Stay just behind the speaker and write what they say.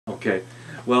Okay.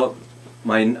 Well,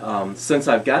 my since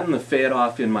I've gotten the fat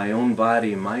off in my own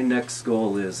body, my next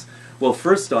goal is, well,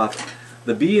 first off,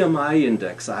 the BMI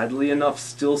index, oddly enough,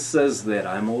 still says that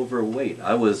I'm overweight.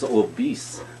 I was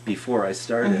obese before I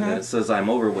started, and it says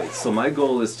I'm overweight. So my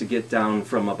goal is to get down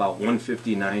from about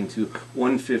 159 to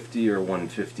 150 or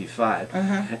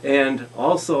 155. And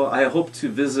also, I hope to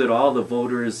visit all the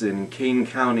voters in Kane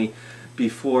County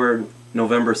before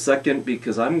November 2nd,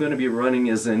 because I'm going to be running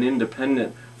as an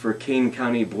independent for Kane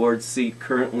County board seat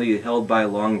currently held by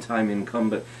longtime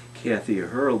incumbent Kathy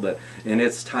Hurlbut, and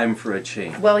it's time for a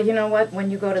change. Well, you know what? When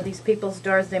you go to these people's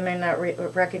doors, they may not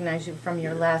recognize you from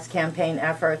your last campaign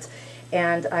efforts.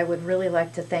 And I would really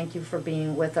like to thank you for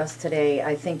being with us today.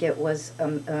 I think it was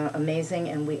amazing,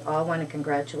 and we all want to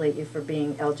congratulate you for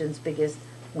being Elgin's biggest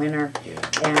winner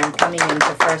and coming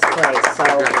into first place. So,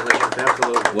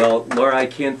 absolutely. Well, Laura, I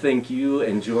can't thank you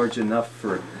and George enough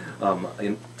for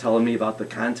telling me about the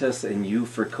contest, and you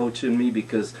for coaching me,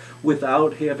 because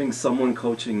without having someone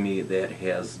coaching me that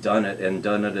has done it, and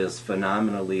done it as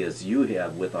phenomenally as you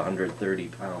have with 130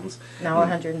 pounds. Now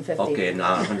 150. Okay,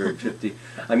 now 150.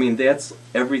 I mean, that's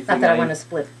everything. Not that I want to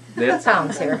split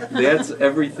pounds here. That's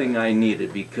everything I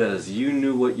needed, because you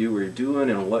knew what you were doing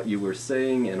and what you were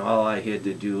saying, and all I had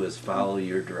to do is follow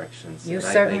your directions. You and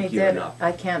certainly I thank you did. enough.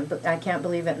 I can't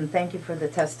believe it, and thank you for the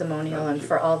testimonial, and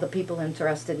for all the people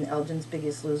interested in Elgin's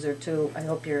Biggest Loser too. I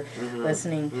hope you're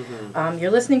listening.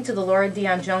 You're listening to the Laura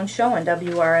Dion-Jones Show on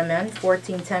WRMN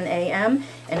 1410 AM,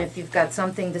 and if you've got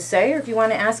something to say, or if you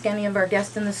want to ask any of our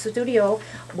guests in the studio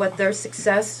what their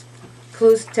success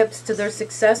clues, tips to their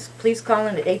success, please call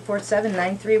in at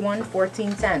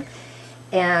 847-931-1410.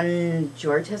 And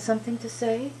George has something to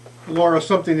say? Laura,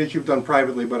 something that you've done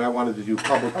privately, but I wanted to do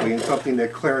publicly, and something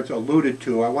that Clarence alluded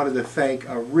to. I wanted to thank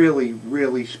a really,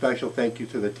 really special thank you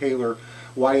to the Taylor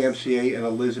YMCA and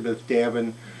Elizabeth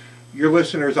Davin. Your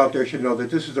listeners out there should know that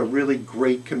this is a really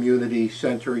great community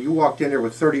center. You walked in there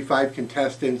with 35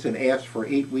 contestants and asked for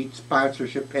 8-week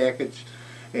sponsorship package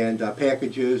and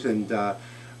packages, and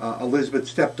Elizabeth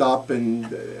stepped up, and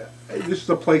this is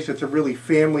a place that's a really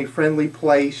family-friendly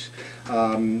place.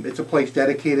 It's a place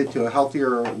dedicated to a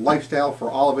healthier lifestyle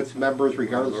for all of its members,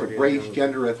 regardless of race,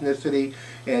 gender, ethnicity,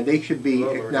 and they should be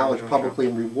acknowledged publicly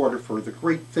and rewarded for the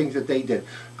great things that they did.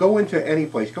 Go into any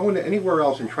place, go into anywhere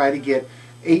else, and try to get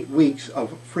 8 weeks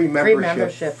of free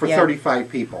membership for 35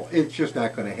 people. It's just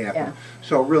not going to happen.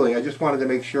 So really, I just wanted to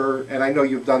make sure, and I know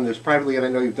you've done this privately and I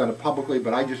know you've done it publicly,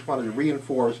 but I just wanted to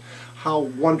reinforce how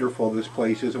wonderful this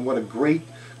place is and what a great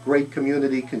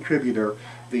community contributor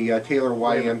the Taylor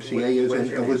YMCA is,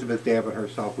 and Elizabeth Davin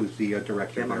herself, who's the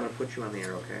director. Kim, I'm going to put you on the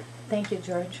air, okay? Thank you,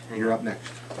 George. You're up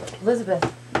next.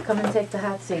 Elizabeth, come and take the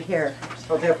hot seat here.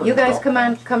 Okay, You guys come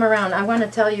around. I want to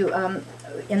tell you,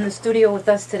 in the studio with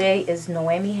us today is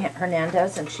Noemi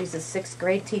Hernandez, and she's a 6th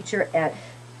grade teacher at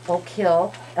Oak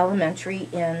Hill Elementary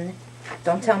in,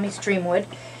 don't tell me, Streamwood.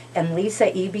 And Lisa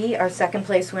Eby, our 2nd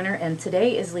place winner, and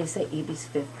today is Lisa Eby's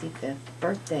 55th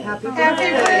birthday. Happy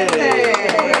birthday!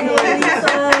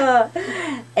 Lisa!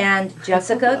 And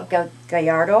Jessica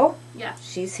Gallardo,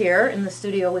 she's here in the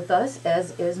studio with us,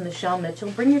 as is Michelle Mitchell.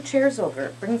 Bring your chairs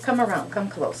over. Come around, come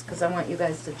close, because I want you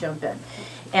guys to jump in.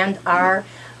 And our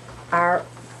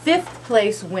 5th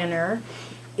place winner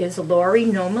is Lori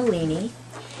Nomalini,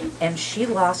 and she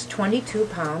lost 22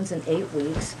 pounds in 8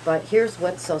 weeks. But here's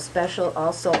what's so special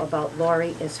also about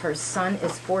Lori is her son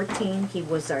is 14. He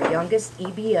was our youngest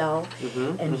EBL,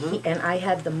 and I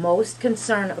had the most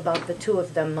concern about the two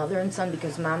of them, mother and son,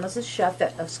 because Mama's a chef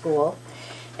at a school,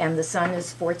 and the son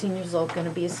is 14 years old, going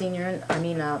to be a senior,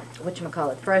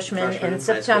 freshman in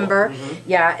September.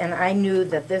 Yeah, and I knew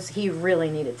that he really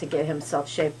needed to get himself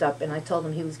shaped up, and I told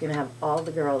him he was going to have all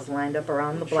the girls lined up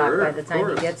around the block by the time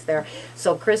he gets there.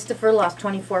 So Christopher lost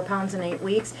 24 pounds in 8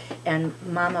 weeks, and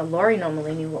Mama Lori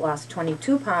Nomalini lost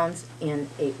 22 pounds in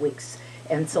 8 weeks.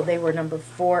 And so they were number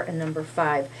 4 and number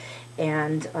 5.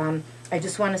 And I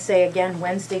just want to say again,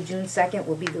 Wednesday, June 2nd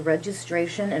will be the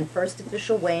registration and first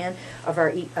official weigh-in of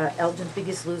our Elgin's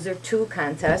Biggest Loser 2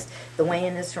 contest. The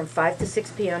weigh-in is from 5 to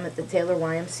 6 p.m. at the Taylor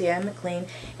YMCA in McLean.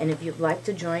 And if you'd like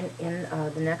to join in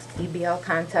the next EBL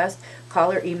contest,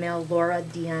 call or email Laura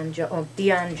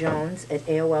Dion-Jones at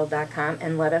AOL.com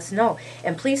and let us know.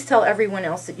 And please tell everyone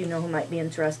else that you know who might be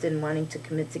interested in wanting to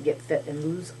commit to get fit and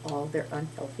lose all their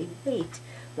unhealthy weight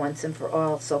once and for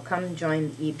all. So come and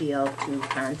join the EBL2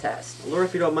 contest. Laura,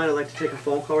 if you don't mind, I'd like to take a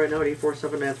phone call right now at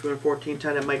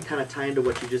 847-931-1410. It might kind of tie into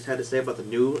what you just had to say about the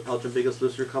new Elgin Biggest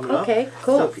Loser coming up. Okay,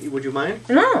 cool. So, would you mind?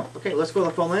 No. Okay, let's go to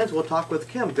the phone lines. We'll talk with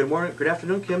Kim. Good morning. Good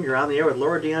afternoon, Kim. You're on the air with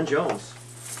Laura Dion-Jones.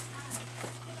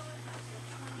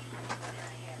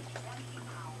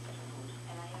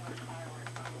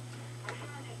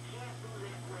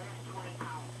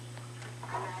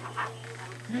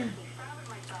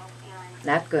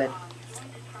 Not good.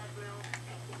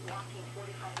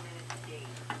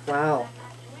 Wow.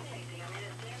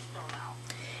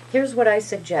 Here's what I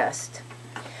suggest.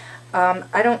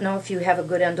 I don't know if you have a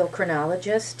good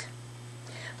endocrinologist,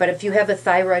 but if you have a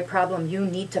thyroid problem, you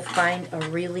need to find a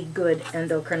really good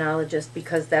endocrinologist,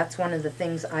 because that's one of the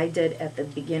things I did at the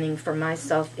beginning for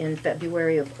myself in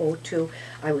February of '02.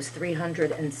 I was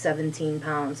 317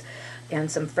 pounds. And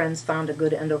some friends found a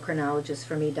good endocrinologist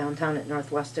for me downtown at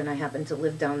Northwestern. I happen to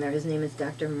live down there. His name is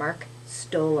Dr. Mark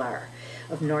Stolar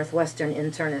of Northwestern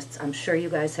Internists. I'm sure you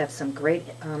guys have some great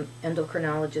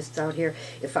endocrinologists out here.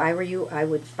 If I were you, I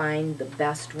would find the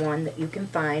best one that you can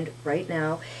find right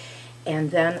now.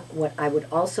 And then what I would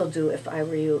also do if I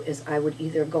were you is I would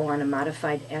either go on a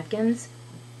modified Atkins,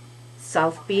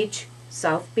 South Beach,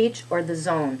 or the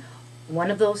Zone. One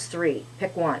of those three.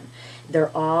 Pick one.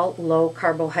 They're all low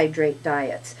carbohydrate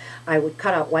diets. I would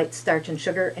cut out white starch and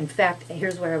sugar. In fact,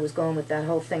 here's where I was going with that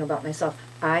whole thing about myself.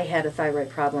 I had a thyroid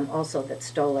problem also that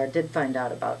Stolar did find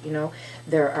out about. You know,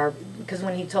 there are, because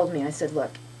when he told me, I said,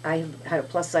 look, I had a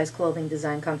plus size clothing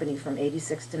design company from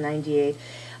 '86 to '98.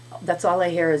 That's all I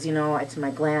hear is, you know, it's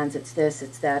my glands, it's this,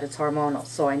 it's that, it's hormonal.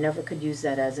 So I never could use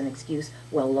that as an excuse.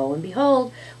 Well, lo and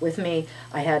behold, with me,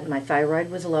 my thyroid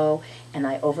was low and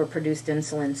I overproduced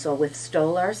insulin. So with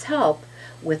Stolar's help,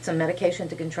 with some medication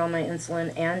to control my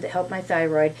insulin and help my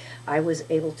thyroid, I was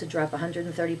able to drop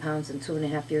 130 pounds in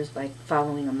 2.5 years by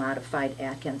following a modified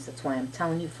Atkins. That's why I'm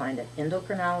telling you, find an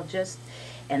endocrinologist,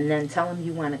 and then tell him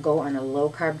you want to go on a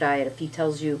low-carb diet. If he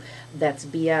tells you that's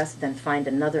BS, then find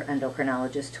another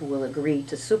endocrinologist who will agree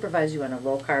to supervise you on a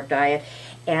low-carb diet.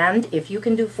 And if you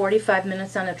can do 45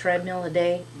 minutes on a treadmill a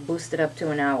day, boost it up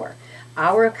to an hour.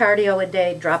 Hour of cardio a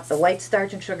day, drop the white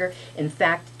starch and sugar. In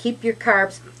fact, keep your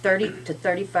carbs 30 to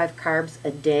 35 carbs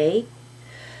a day.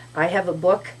 I have a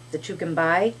book that you can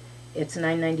buy. It's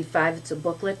 $9.95. It's a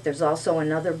booklet. There's also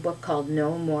another book called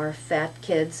No More Fat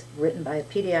Kids, written by a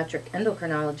pediatric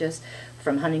endocrinologist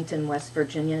from Huntington, West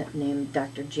Virginia, named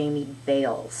Dr. Jamie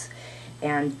Bales.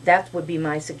 And that would be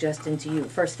my suggestion to you.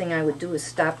 First thing I would do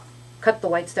is cut the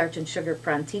white starch and sugar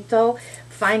prontito,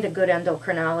 find a good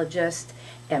endocrinologist,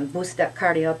 and boost that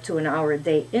cardio up to an hour a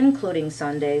day, including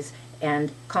Sundays,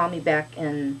 and call me back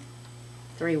in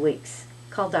 3 weeks.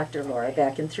 Call Dr. Laura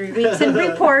back in 3 weeks and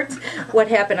report what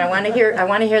happened. I want to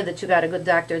hear that you got a good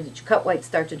doctor, that you cut white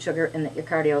starch and sugar, and that your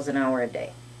cardio is an hour a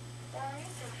day. Well, I am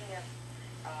taking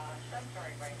a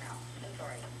Suntory right now,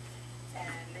 Suntory, and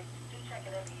they do check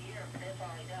it every year, but that's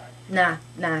all he does.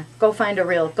 Nah.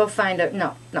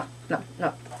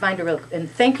 Find a real,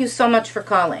 and thank you so much for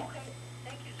calling. Okay,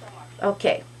 thank you so much.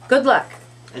 Okay, good luck.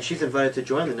 And she's invited to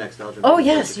join the next Elgin. Oh,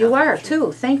 yes, you are,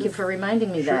 too. Thank you for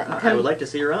reminding me Sure. that. I would like to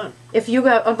see her on. If you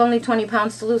have only 20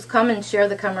 pounds to lose, come and share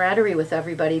the camaraderie with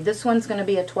everybody. This one's going to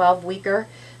be a 12-weeker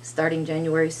starting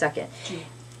January 2nd.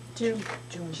 June,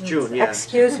 yeah.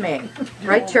 Excuse me.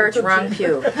 Right church, wrong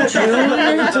pew. June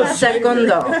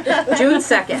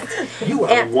 2nd. You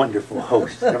are a wonderful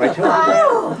host. Have I told you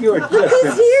Oh, that? You are look just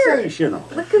who's here. sensational.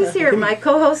 Look who's here, my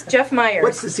co-host, Jeff Myers.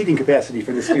 What's the seating capacity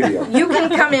for the studio? You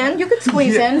can come in. You can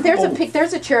squeeze in.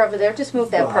 There's a chair over there. Just move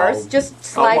that Wow. purse. Just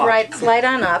slide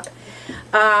on up.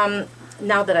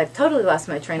 Now that I've totally lost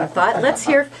my train of thought, let's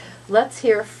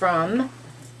hear from.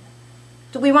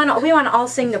 We want to all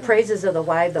sing the praises of the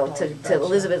Y, though, to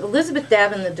Elizabeth. Elizabeth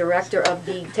Davin, the director of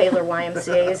the Taylor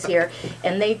YMCA, is here,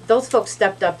 and those folks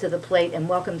stepped up to the plate and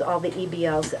welcomed all the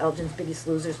EBLs, the Elgin's Biggest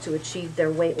Losers, to achieve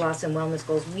their weight loss and wellness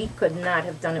goals. We could not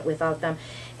have done it without them,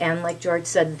 and like George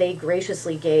said, they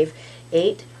graciously gave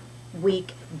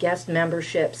 8-week guest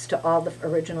memberships to all the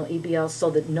original EBLs so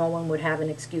that no one would have an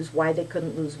excuse why they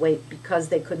couldn't lose weight, because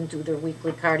they couldn't do their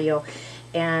weekly cardio.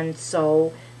 And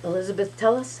so, Elizabeth,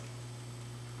 tell us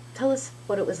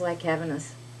what it was like having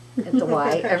us at the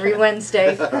Y every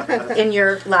Wednesday in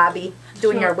your lobby,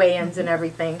 doing our weigh-ins and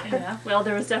everything. Yeah, well,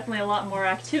 there was definitely a lot more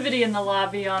activity in the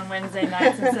lobby on Wednesday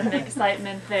nights and some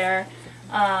excitement there.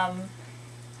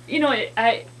 You know,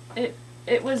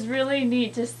 it was really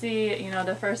neat to see, you know,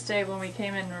 the first day when we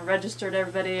came in and registered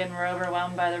everybody and were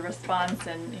overwhelmed by the response,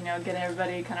 and, you know, getting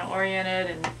everybody kind of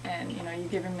oriented and you know, you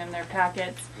giving them their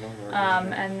packets.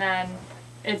 And then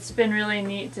it's been really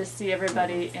neat to see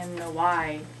everybody in the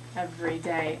Y every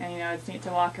day. And, you know, it's neat to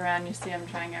walk around, you see them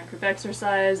trying out group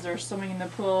exercise, or swimming in the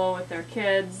pool with their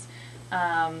kids,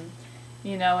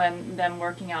 you know, and them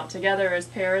working out together as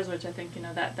pairs, which I think, you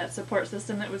know, that support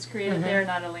system that was created there,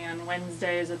 not only on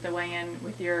Wednesdays at the weigh-in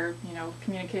with your, you know,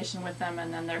 communication with them,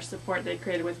 and then their support they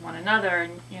created with one another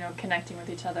and, you know, connecting with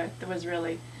each other. It was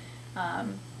really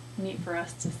neat for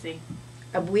us to see.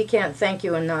 We can't thank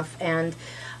you enough, and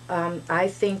I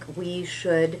think we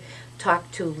should talk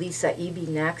to Lisa Eby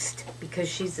next because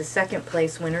she's the second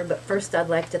place winner. But first, I'd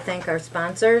like to thank our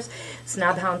sponsors: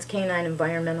 Snobhounds Canine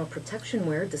Environmental Protection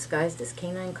Wear, disguised as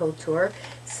Canine Couture,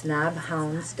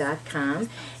 snobhounds.com.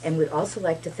 And we'd also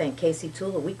like to thank Casey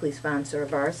Tool, a weekly sponsor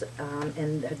of ours,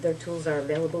 and their tools are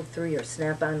available through your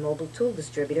Snap-on mobile tool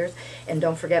distributors. And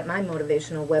don't forget my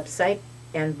motivational website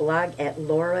and blog at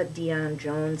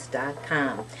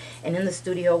lauradionjones.com. And in the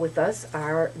studio with us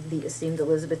are the esteemed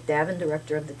Elizabeth Davin,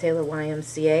 director of the Taylor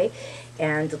YMCA,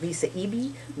 and Lisa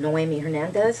Eby, Noemi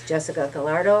Hernandez, Jessica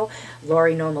Gallardo,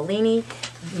 Lori Nomalini,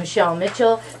 Michelle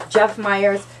Mitchell, Jeff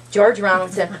Myers, George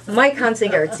Robinson, Mike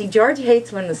Hunsinger. See, George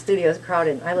hates when the studio is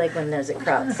crowded. I like when there's a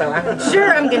crowd, so I'm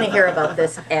sure I'm going to hear about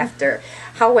this after.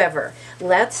 However,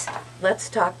 let's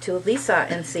talk to Lisa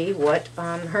and see what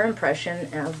her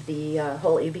impression of the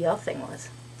whole ABL thing was.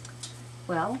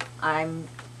 Well, I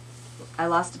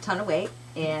lost a ton of weight,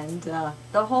 and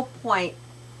the whole point,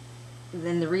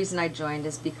 then the reason I joined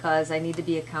is because I need to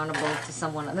be accountable to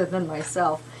someone other than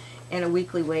myself, and a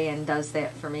weekly weigh-in does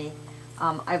that for me.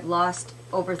 I've lost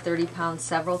over 30 pounds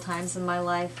several times in my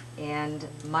life, and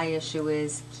my issue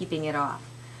is keeping it off.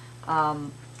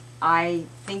 I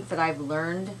think that I've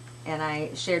learned, and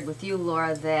I shared with you,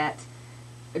 Laura, that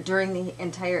during the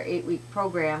entire 8-week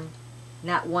program,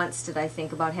 not once did I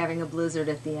think about having a blizzard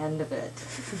at the end of it.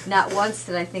 Not once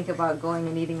did I think about going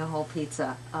and eating a whole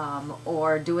pizza,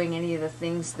 or doing any of the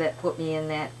things that put me in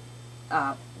that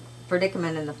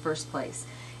predicament in the first place.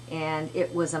 And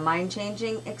it was a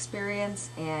mind-changing experience,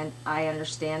 and I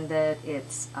understand that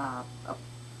it's a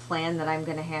plan that I'm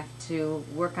going to have to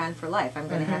work on for life. I'm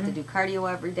going to have to do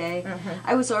cardio every day.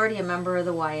 I was already a member of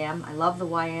the YM. I love the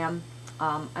YM.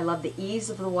 I love the ease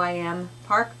of the YM.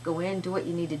 Park, go in, do what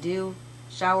you need to do,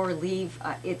 shower, leave.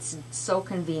 It's so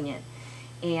convenient.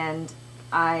 And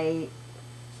I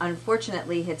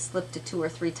unfortunately had slipped to 2 or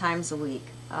 3 times a week.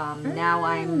 Now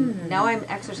I'm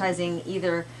exercising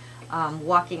either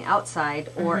walking outside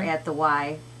or at the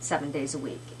Y 7 days a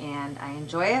week, and I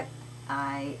enjoy it.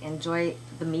 I enjoy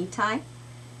the me time,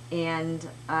 and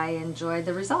I enjoy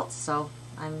the results. So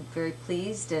I'm very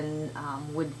pleased, and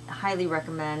would highly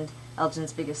recommend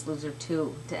Elgin's Biggest Loser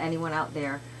 2 to anyone out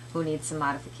there who needs some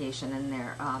modification in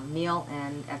their meal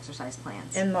and exercise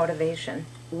plans. And motivation.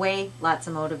 Lots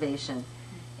of motivation.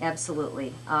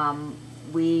 Absolutely.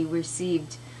 We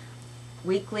received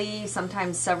weekly,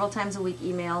 sometimes several times a week,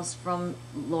 emails from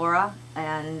Laura,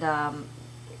 and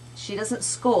she doesn't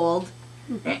scold.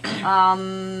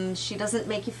 She doesn't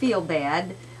make you feel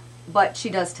bad, but she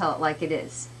does tell it like it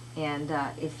is. And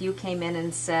if you came in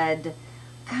and said,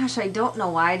 gosh, I don't know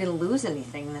why I didn't lose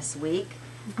anything this week,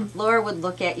 Laura would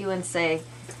look at you and say,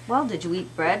 well, did you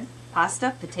eat bread,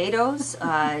 pasta, potatoes,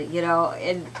 you know,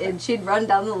 and she'd run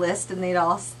down the list, and they'd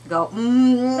all go,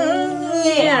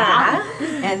 yeah.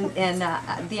 And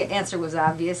the answer was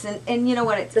obvious. And you know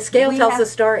what? The scale tells a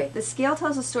story. The scale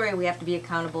tells a story. We have to be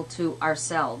accountable to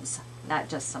ourselves, not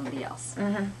just somebody else.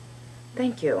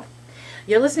 Thank you.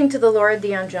 You're listening to the Laura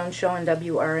Dion-Jones Show on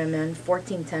WRMN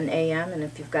 1410 AM, and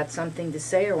if you've got something to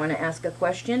say or want to ask a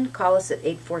question, call us at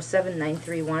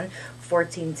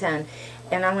 847-931-1410.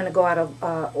 And I'm going to go out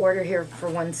of order here for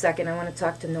 1 second. I want to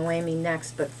talk to Noemi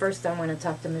next, but first I want to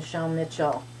talk to Michelle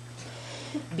Mitchell.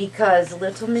 Because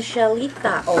little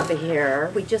Michelita over here,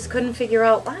 we just couldn't figure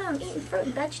out, wow, I'm eating fruit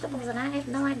and vegetables and I have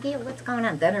no idea what's going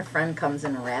on. Then her friend comes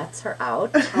and rats her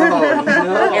out. Oh,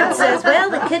 no. And says,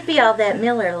 well, it could be all that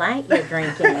Miller Lite you're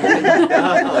drinking.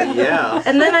 Yeah.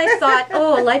 And then I thought,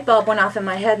 oh, a light bulb went off in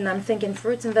my head, and I'm thinking,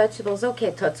 fruits and vegetables,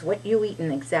 okay, Toots, what you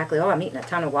eating exactly? Oh, I'm eating a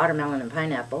ton of watermelon and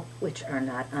pineapple, which are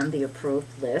not on the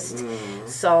approved list.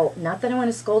 So, not that I want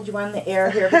to scold you on the air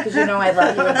here, because you know I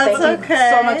love you, and thank you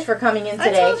so much for coming in today.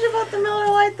 I told you about the Miller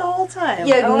Lite the whole time.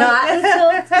 Yeah, not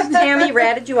until Tammy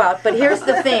ratted you out. But here's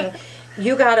the thing: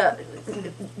 you gotta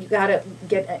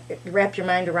wrap your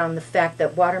mind around the fact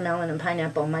that watermelon and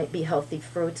pineapple might be healthy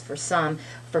fruits for some.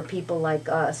 For people like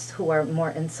us who are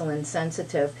more insulin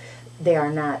sensitive, they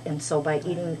are not. And so by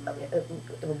eating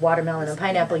watermelon and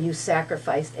pineapple, you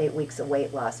sacrificed 8 weeks of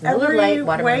weight loss. Miller Lite,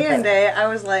 watermelon, weigh-in day, I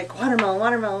was like, watermelon,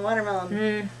 watermelon,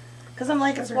 watermelon. Because I'm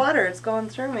like, it's water, it's going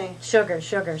through me. Sugar.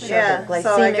 Yeah, Glycemic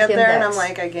so I get there index. and I'm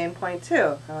like, I gained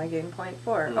 0.2. Oh, I gained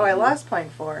 0.4. Oh, I lost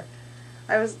 0.4.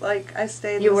 I was like, I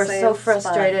stayed You in the were same so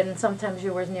frustrated, spot. and sometimes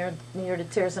you were near to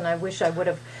tears, and I wish I would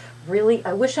have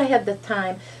I wish I had the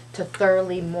time to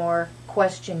thoroughly more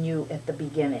question you at the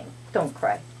beginning. Don't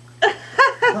cry.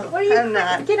 What are you I'm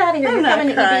not. Get out of here. I'm You're not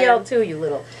coming to crying. EBL too, you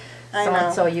little I know.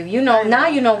 so-and-so. You know, now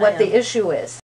you know what the issue is.